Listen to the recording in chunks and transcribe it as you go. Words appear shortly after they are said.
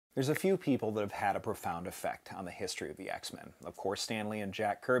There's a few people that have had a profound effect on the history of the X-Men. Of course, Stan Lee and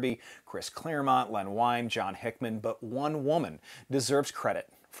Jack Kirby, Chris Claremont, Len Wein, John Hickman, but one woman deserves credit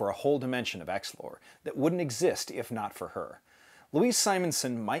for a whole dimension of X-lore that wouldn't exist if not for her. Louise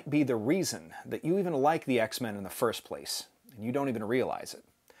Simonson might be the reason that you even like the X-Men in the first place, and you don't even realize it.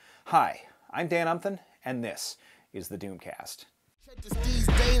 Hi, I'm Dan Umpton, and this is the Doomcast.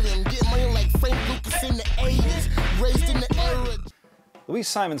 Louise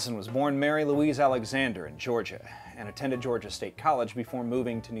Simonson was born Mary Louise Alexander in Georgia and attended Georgia State College before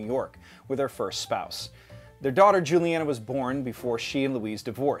moving to New York with her first spouse. Their daughter Juliana was born before she and Louise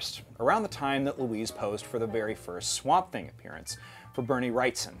divorced, around the time that Louise posed for the very first Swamp Thing appearance for Bernie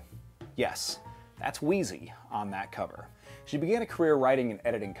Wrightson. Yes, that's Wheezy on that cover. She began a career writing and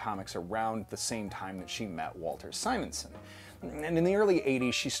editing comics around the same time that she met Walter Simonson. And in the early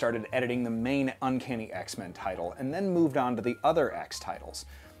 80s, she started editing the main Uncanny X-Men title and then moved on to the other X titles.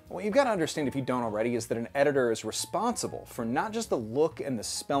 What you've got to understand, if you don't already, is that an editor is responsible for not just the look and the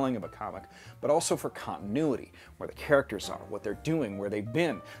spelling of a comic, but also for continuity, where the characters are, what they're doing, where they've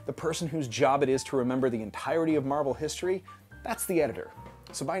been. The person whose job it is to remember the entirety of Marvel history, that's the editor.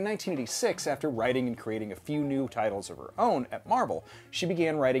 So by 1986, after writing and creating a few new titles of her own at Marvel, she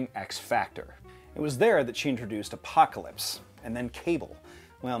began writing X Factor. It was there that she introduced Apocalypse, and then Cable.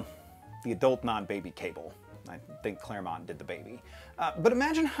 Well, the adult non-baby Cable. I think Claremont did the baby. But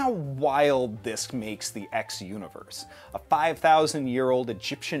imagine how wild this makes the X universe. A 5,000-year-old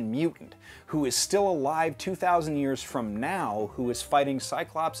Egyptian mutant who is still alive 2,000 years from now, who is fighting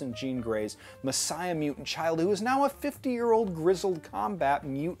Cyclops and Jean Grey's Messiah mutant child, who is now a 50-year-old grizzled combat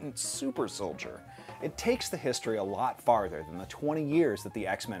mutant super soldier. It takes the history a lot farther than the 20 years that the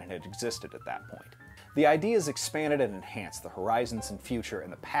X-Men had existed at that point. The ideas expanded and enhanced the horizons and future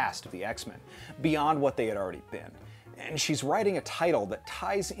and the past of the X-Men, beyond what they had already been. And she's writing a title that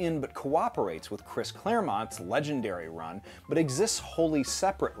ties in but cooperates with Chris Claremont's legendary run, but exists wholly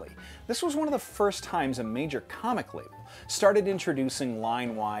separately. This was one of the first times a major comic label started introducing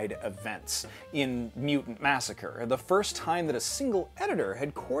line-wide events in Mutant Massacre, the first time that a single editor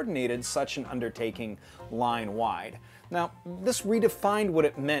had coordinated such an undertaking line-wide. Now, this redefined what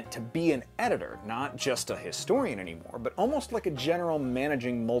it meant to be an editor, not just a historian anymore, but almost like a general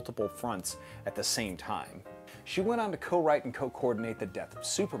managing multiple fronts at the same time. She went on to co-write and co-coordinate The Death of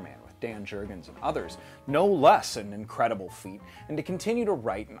Superman with Dan Jurgens and others, no less an incredible feat, and to continue to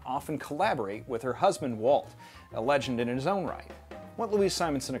write and often collaborate with her husband Walt, a legend in his own right. What Louise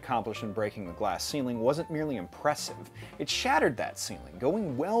Simonson accomplished in breaking the glass ceiling wasn't merely impressive, it shattered that ceiling,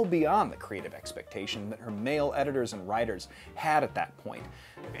 going well beyond the creative expectation that her male editors and writers had at that point,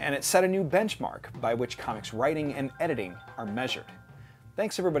 and it set a new benchmark by which comics writing and editing are measured.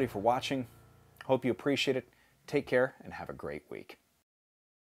 Thanks everybody for watching, hope you appreciate it, take care and have a great week.